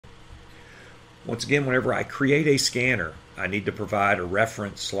Once again, whenever I create a scanner, I need to provide a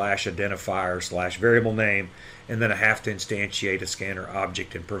reference slash identifier slash variable name, and then I have to instantiate a scanner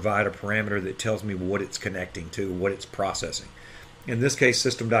object and provide a parameter that tells me what it's connecting to, what it's processing. In this case,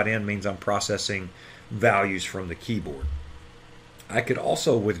 system.in means I'm processing values from the keyboard. I could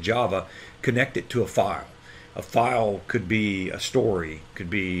also, with Java, connect it to a file. A file could be a story, could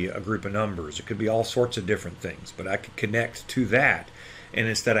be a group of numbers, it could be all sorts of different things, but I could connect to that, and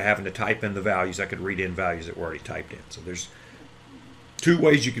instead of having to type in the values, I could read in values that were already typed in. So there's two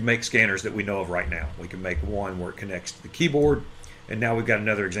ways you can make scanners that we know of right now. We can make one where it connects to the keyboard, and now we've got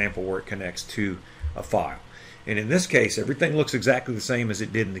another example where it connects to a file. And in this case, everything looks exactly the same as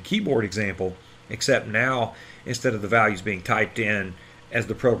it did in the keyboard example, except now, instead of the values being typed in as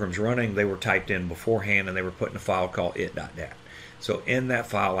the program's running, they were typed in beforehand, and they were put in a file called it.dat. So in that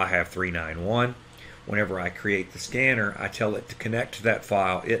file, I have 391. Whenever I create the scanner, I tell it to connect to that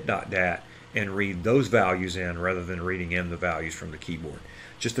file, it.dat, and read those values in rather than reading in the values from the keyboard.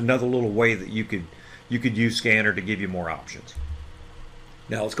 Just another little way that you could use Scanner to give you more options.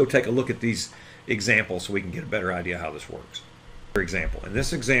 Now let's go take a look at these examples so we can get a better idea how this works. For example, in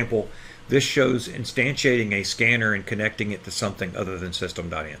this example, this shows instantiating a scanner and connecting it to something other than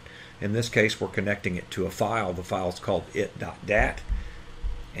system.in. In this case, we're connecting it to a file. The file is called it.dat,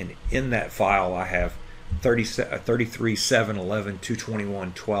 and in that file I have 33, 7, 11,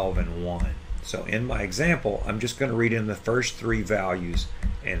 221, 12, and 1. So in my example, I'm just going to read in the first three values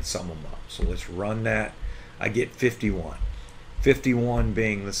and sum them up. So let's run that. I get 51. 51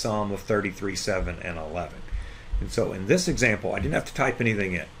 being the sum of 33, 7, and 11. And so in this example, I didn't have to type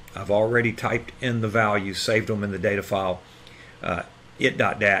anything in. I've already typed in the values, saved them in the data file,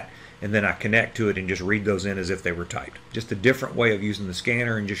 it.dat, and then I connect to it and just read those in as if they were typed. Just a different way of using the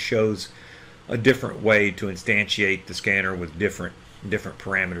scanner, and just shows a different way to instantiate the scanner with different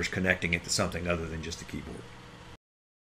parameters connecting it to something other than just the keyboard.